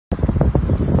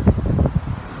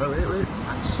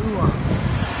Mitsuwa.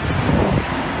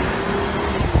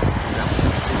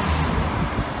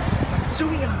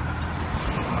 Mitsuwa.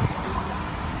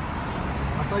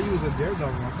 I thought you was a daredevil.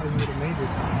 I thought you would have made it.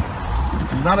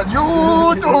 He's not a.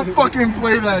 Yo, don't fucking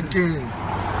play that game.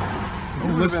 You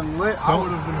would have been lit. I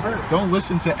would have been hurt. Don't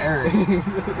listen to Eric.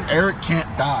 Eric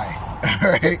can't die.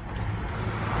 Alright?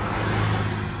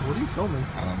 What are you filming?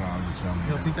 I don't know. I'm just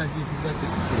filming. I think that you got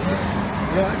this.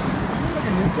 Yeah, actually, like a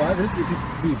new driver, this could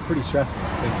be pretty stressful.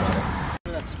 Think about it.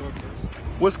 That store first.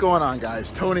 What's going on,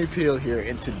 guys? Tony Peel here,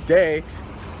 and today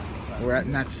we're at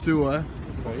Mitsuwa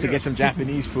to get some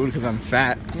Japanese food because I'm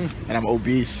fat and I'm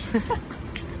obese.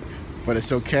 But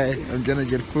it's okay. I'm gonna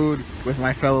get food with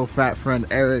my fellow fat friend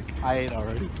Eric. I ate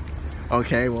already.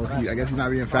 Okay, well, I guess he's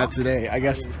not being fat today. I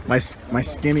guess my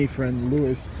skinny friend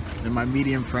Lewis and my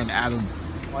medium friend Adam.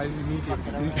 Why is he medium?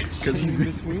 Because he's in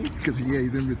between. Because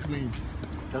he's in between.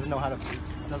 Doesn't know how to.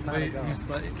 Doesn't know how to go.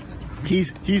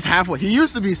 He's halfway. He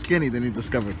used to be skinny, then he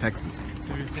discovered Texas.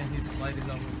 So you're saying his slight is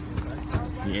almost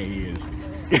right? Yeah, he is.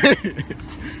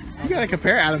 You gotta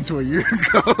compare Adam to a year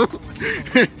ago.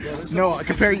 No,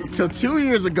 compare to 2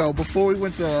 years ago before we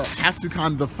went to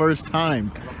Hatsucon the first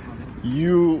time.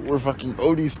 You were fucking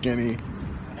OD skinny,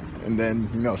 and then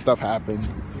stuff happened.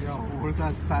 Yo, where's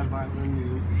that sad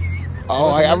violin?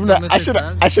 Oh, I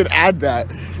should add that.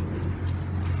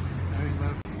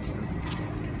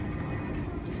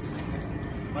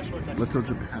 Little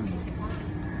Japan.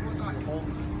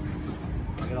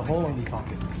 I got a hole in the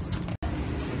pocket.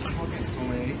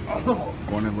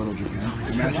 Going in Little Japan.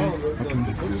 Imagine. How can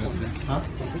this do that? Huh?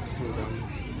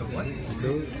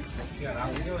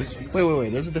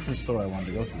 Wait. There's a different store I wanted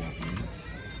to go to last night.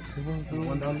 This wasn't the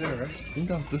one down there,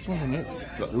 right? This wasn't it.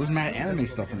 There was mad anime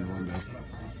stuff in the window.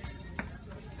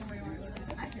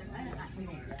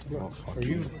 Oh, fuck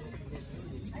you.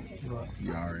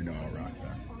 You already know I'll rock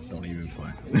that. Don't even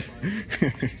play.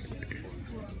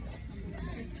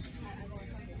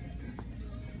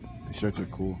 These shirts are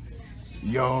cool.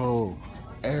 Yo,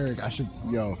 Eric,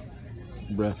 yo,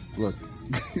 bruh, look.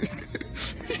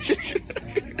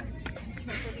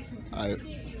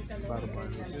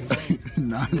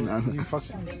 Nah.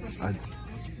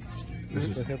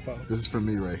 This is for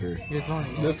me right here. You're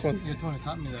Tony. This one. You're Tony.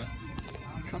 Taught me that.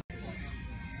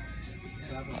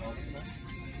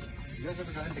 You guys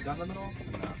ever got into Gundam at all?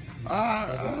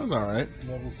 That was alright.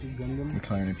 Level C Gundam.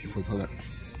 McLaren people pull it.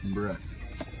 Bruh.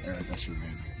 Eric, that's your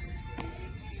man.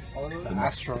 The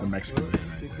Mexican man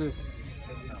right there.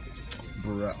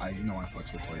 Bruh, I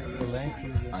fucks with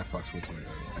Toyota. I fucks with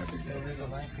Toyota every day. There's a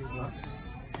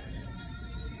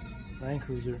Land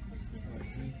Cruiser.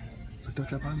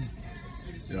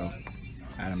 Yo,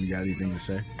 Adam, you got anything to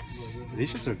say?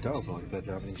 These shits are dope, like the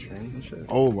Japanese trains and shit.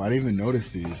 Oh, I didn't even notice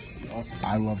these. Awesome.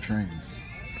 I love trains.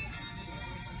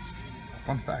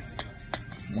 Fun fact.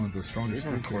 One of the strongest.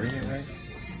 You're recording it, right?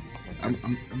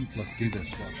 I'm look, do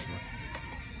this. Watch.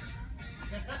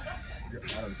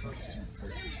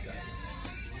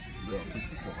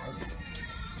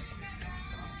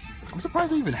 I'm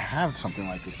surprised they even have something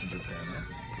like this in Japan.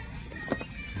 Right?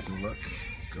 Take a look.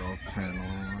 Go panel.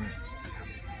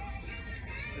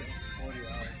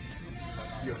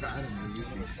 Yo, Adam, you're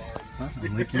leaking. Huh?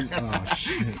 I'm leaking? Oh,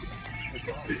 shit.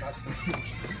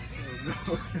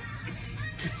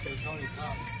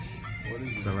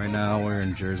 So right now we're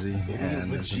in Jersey,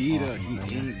 and Vegeta,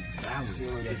 he ain't valid.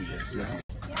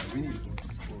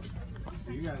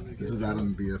 This is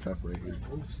Adam BFF right here.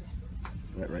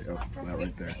 That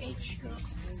right there.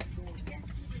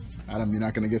 Adam, you're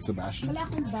not gonna get Sebastian?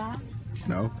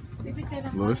 No?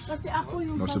 Lewis?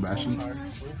 No Sebastian? You're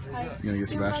gonna get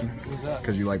Sebastian?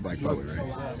 Because you like Black Velvet,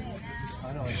 right?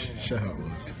 Shut up,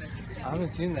 Lewis. I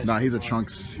haven't seen that. Nah, he's a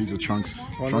Trunks. Trunks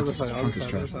is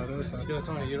trash. Yo,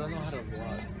 Tony, you don't know how to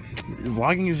vlog.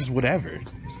 Vlogging is just whatever.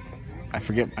 I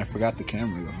forgot the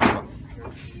camera though.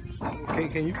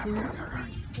 Can you please?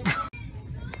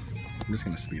 I'm just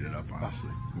gonna speed it up, honestly.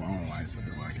 Well, I don't know why I said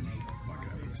it, I can look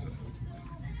at it. So.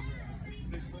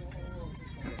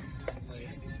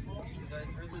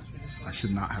 I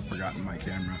should not have forgotten my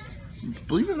camera.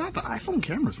 Believe it or not, the iPhone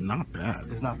camera is not bad.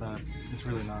 It's not bad. It's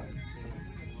really not.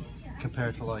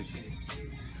 Compared to like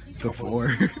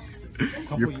before. A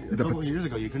couple years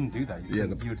ago, you couldn't do that. You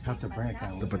would have to bring it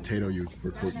down. The potato you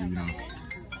know.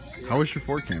 How was your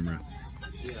 4 camera?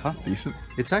 Huh? Decent?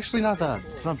 It's actually not that.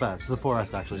 It's not bad. It's the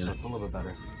 4S actually, so it's a little bit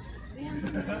better.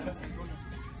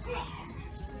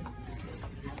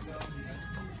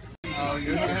 Oh,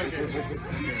 you're not.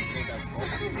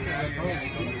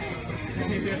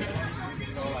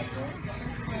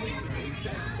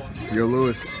 Yo,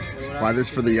 Lewis, buy this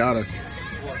for the Yada.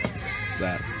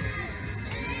 That.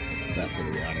 that for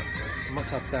the water. I'm gonna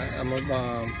cut that. I'm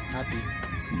happy.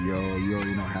 Yo, you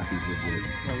already know Happy's the good.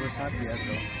 No, where's happy at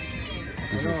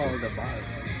though? I know all the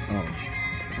bots. Oh.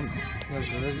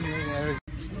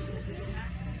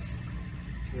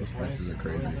 Those prices are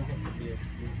crazy.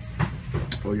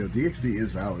 Oh, yo, DXD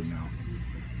is valid now.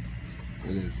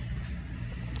 It is.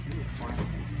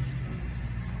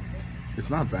 It's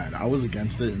not bad. I was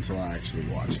against it until I actually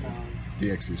watched it.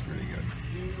 DXD is pretty good.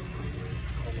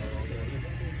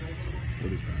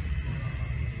 What is that?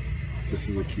 This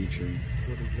is a keychain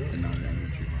and not an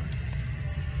energy bar.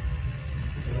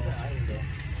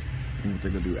 I don't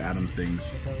think they'll do Adam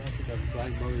things. The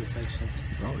black bonus section.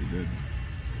 Probably did.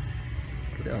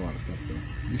 They got a lot of stuff though.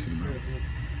 Decent amount.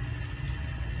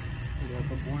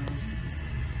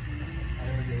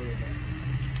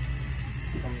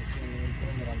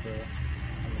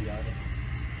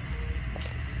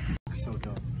 So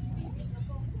dope.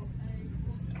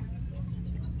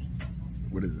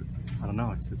 What is it? I don't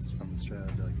know. It's from Australia,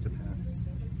 like Japan.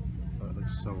 But it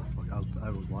looks so fucking. I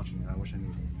was watching it. I wish I knew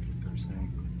what they were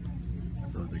saying. I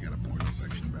feel like they got a porno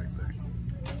section back there.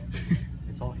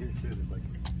 It's all here too. It's like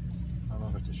I don't know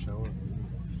if it's a show or.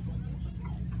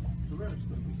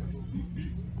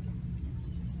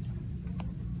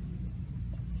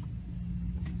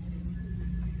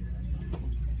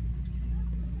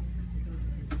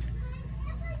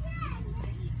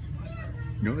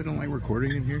 You know they don't like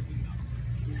recording in here?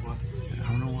 What? I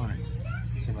don't know why.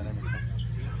 See my name.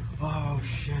 Oh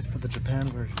shit! But the Japan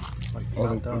were like.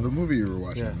 Oh, the movie you were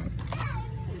watching. Yeah.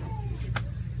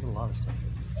 There's a lot of stuff.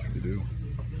 They do.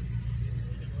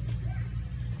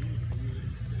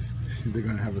 They're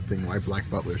gonna have a thing why Black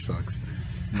Butler sucks.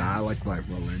 Nah, I like Black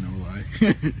Butler, no lie.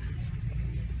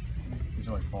 These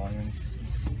are like volumes.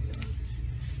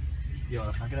 Yo,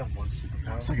 if I could have one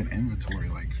superpower. It's like an inventory,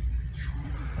 like.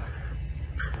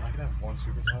 If I could have one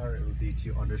superpower, it would be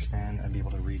to understand and be able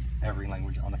to read every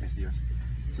language on the face of the earth.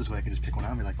 It's this way I can just pick one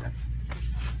out and be like that.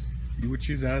 You would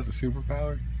choose that as a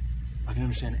superpower? I can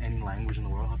understand any language in the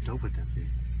world. How dope would that be?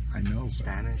 I know.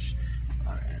 Spanish,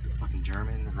 fucking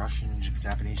German, Russian,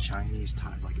 Japanese, Chinese,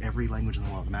 Thai, like every language in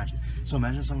the world. Imagine. So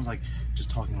imagine if someone's like just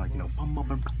talking like, you know, bum, bum,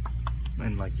 bum,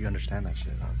 and like you understand that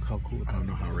shit. How cool would that I don't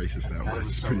know how racist that was.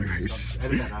 It's pretty racist.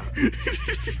 Edit that out.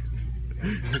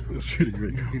 It's pretty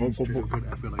great. I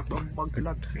feel like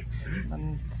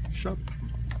shut.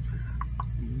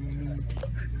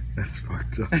 That's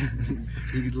fucked up.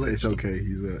 It's okay.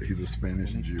 He's a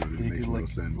Spanish Jew. It makes no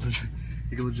sense.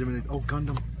 He can legitimately. Oh,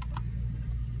 Gundam.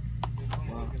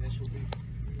 Wow.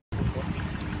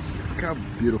 Look how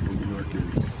beautiful New York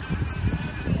is.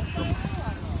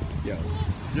 Yo,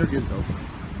 New York is dope.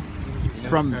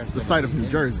 From the side of New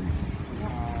Jersey,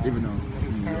 even though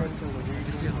New York.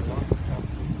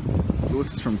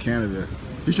 Lewis is from Canada.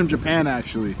 He's from Japan,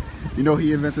 actually. You know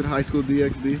he invented high school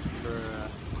DxD?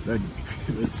 That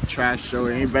trash show.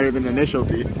 It ain't better than Initial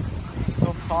D.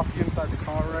 No coffee inside the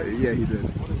car, right? Yeah, he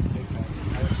did.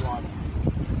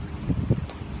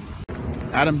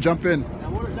 Adam, jump in.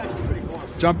 That water's actually pretty cool.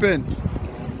 Jump in.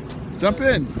 Jump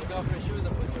in.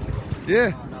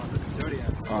 Yeah. Oh, no, this is dirty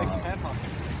ass.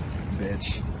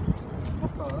 Bitch.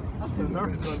 That's He's a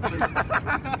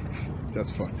bitch.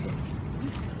 That's fucked up.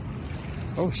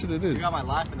 Oh shit, it is. You got my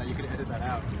laugh in that. You could edit that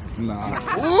out. Nah.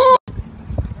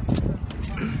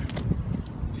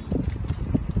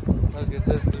 Look, it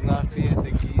says do not feed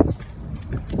the geese.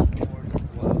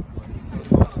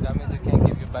 That means I can't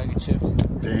give you a bag of chips.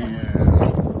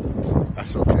 Damn.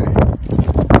 That's okay.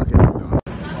 I'll get it done.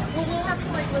 Well, we'll have to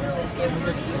like literally give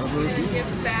her these and give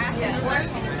back. Yeah. Or I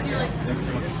can just do like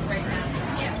right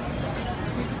now. Yeah.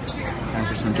 Time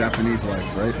for some Japanese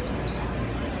life, right?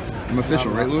 I'm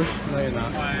official, right, Lewis? No, you're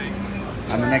not.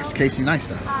 I'm the next Casey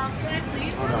Neistat. Can I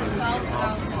please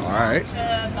have 12 All right.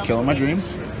 Killing my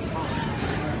dreams.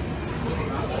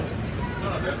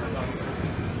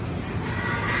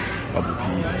 Bubble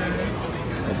tea.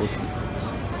 Bubble tea.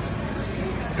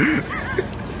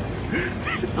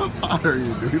 How hot are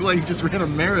you, dude? Like you just ran a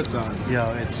marathon.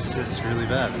 Yo, it's just really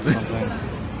bad. It's something.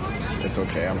 It's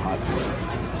okay. I'm hot too.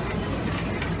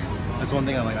 That's one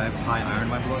thing I like. I have high iron in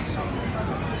my blood, so.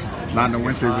 Not in the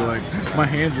winter. You'd be like, my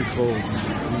hands are cold.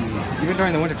 Even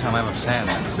during the winter time, I have a fan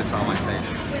that sits on my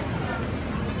face.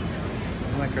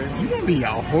 Isn't that crazy? You're gonna be a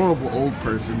horrible old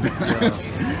person. Yeah.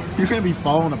 You're gonna be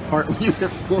falling apart when you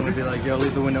get I'm 40. gonna be like, yo,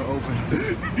 leave the window open.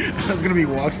 I was gonna be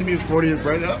walking these 40th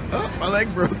birthday. Oh, my leg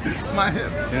broke. My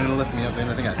hip. You're gonna lift me up, and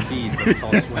I think I peed, but it's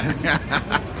all sweat.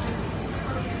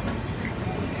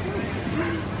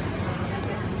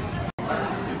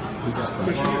 This is fun.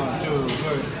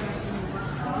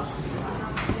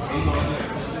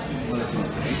 Yo,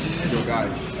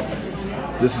 guys,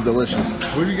 this is delicious.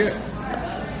 What'd you get?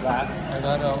 I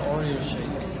got an Oreo shake.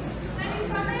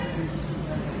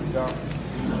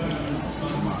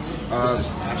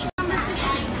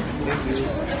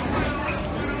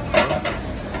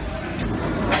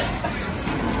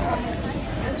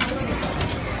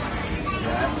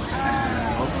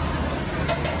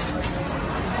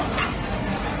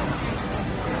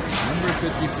 Number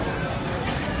 54.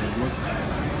 It looks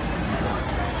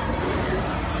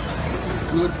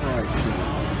good price too.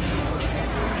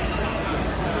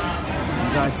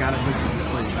 You guys gotta visit this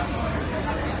place.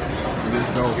 It is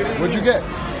dope. What'd you get?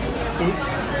 Soup.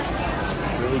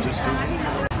 Really just soup?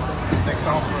 Next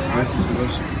offer. This is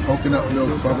delicious. Coconut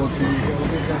milk bubble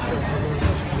tea.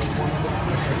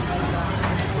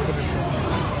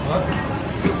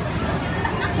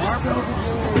 Barbell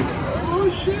before. Oh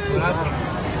shit.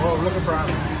 Oh, looking for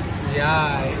Adam.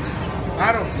 Yeah.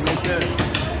 Adam. Right there.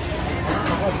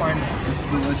 I'll find him. This is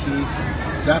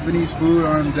delicious. Japanese food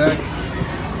on deck.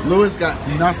 Lewis got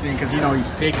nothing because you know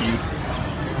he's picky.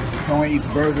 He only eats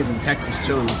burgers and Texas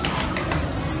chili.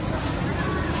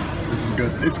 This is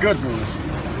good. It's good, Lewis.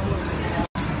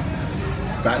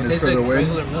 Fatness for the win.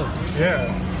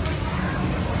 Yeah.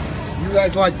 You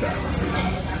guys like that?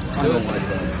 I don't like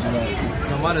that. I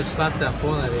don't. I'm about to slap that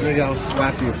phone at you. Maybe I'll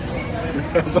slap you.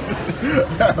 I was about to say,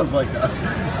 I was like, I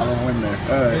don't win there. All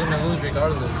You're right. gonna lose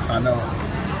regardless. I know.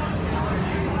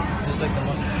 Just like the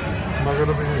muscle. Am I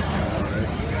gonna be here? All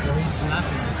right. Yo, he's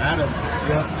slapping me. Adam.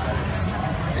 Yeah.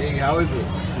 Hey, how is it?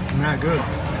 It's not good.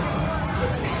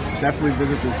 Definitely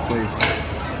visit this place.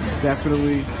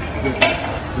 Definitely visit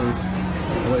this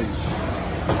place.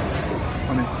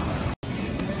 Funny.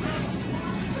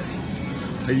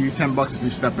 They use $10 if you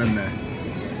step in there.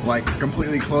 Like,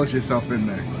 completely close yourself in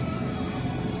there.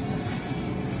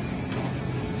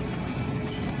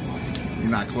 You're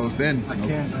not closed in. I Nope.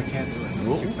 can't do it. I'm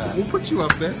We'll, too fat. we'll put you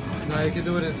up there. No, you can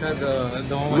do it inside the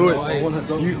one Lewis, with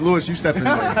no ice. Lewis, you step in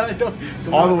there.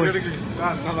 All the way.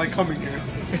 Not like coming here.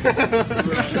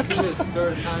 This is his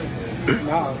third time here.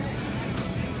 Nah.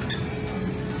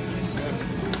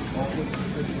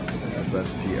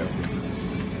 Best tea ever.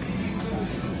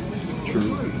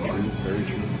 True, very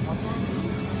true.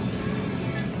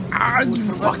 Ah, you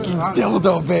fucking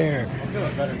dildo bear!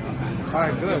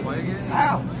 Alright, good.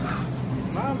 Ow!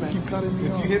 Nah, man. Keep cutting me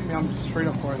If off. you hit me, I'm straight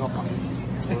up going up on you.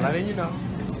 I'm letting you know.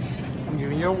 I'm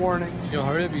giving you a warning. Yo,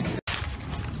 hurry up, you.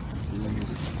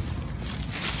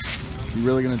 You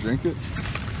really gonna drink it?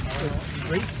 It's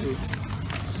grapefruit.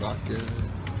 Sake.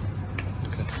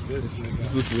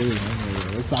 This looks really nice.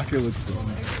 The sake looks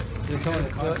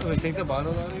good. Take the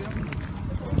bottle out of here.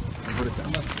 Put it down.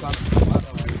 I'm gonna slap the bottle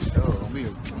out of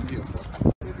here. Don't be a fuck.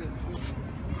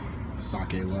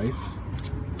 Sake life.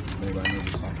 Everybody knows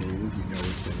what sake is. You know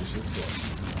it's delicious.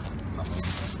 So.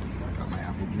 Got my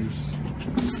apple juice.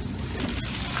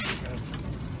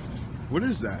 What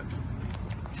is that?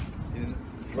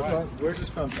 What's on? Where's this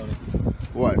from, Tony?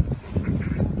 What?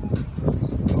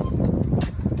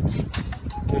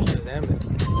 You're Shazam.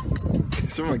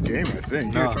 It's from a game, I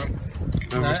think. No.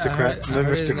 Mr.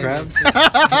 Krabs?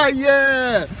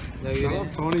 Yeah! No, you Shut didn't.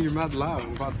 up, Tony. You're mad loud.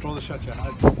 I'm about to throw the shot your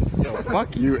head. Yo,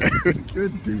 fuck you, Aaron. You're a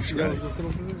douchebag. Go sit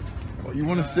over there. Oh, you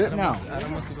want to sit now?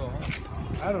 Adam wants to go home.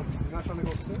 Adam, you're not trying to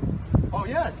go sit? Oh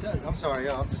yeah, I'm sorry.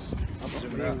 Yeah, I'm just I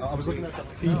was looking at the.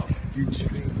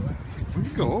 You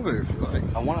can go over there if you like.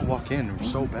 I want to walk in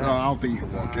so bad. No, I don't think you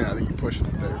can walk in. I think you push it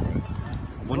up there.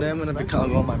 But One day I'm gonna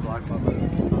become on my block club.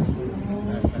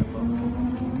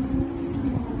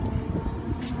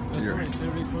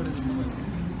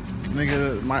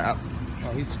 nigga, my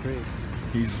Oh, he's great.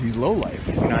 he's low life.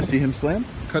 You know, I see him slam.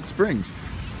 Cut Springs.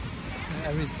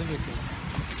 Every Civic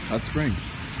is. Cut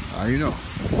Springs. You know.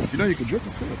 You know you can drift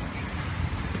in Civic.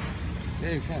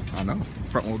 Yeah, you can. I know.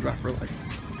 Front wheel drive for life.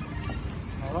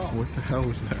 Hold on. What the hell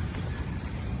was that?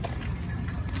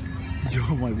 Yo,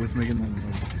 what's making that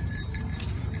noise?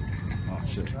 Oh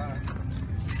shit.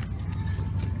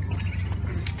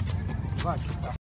 Come on.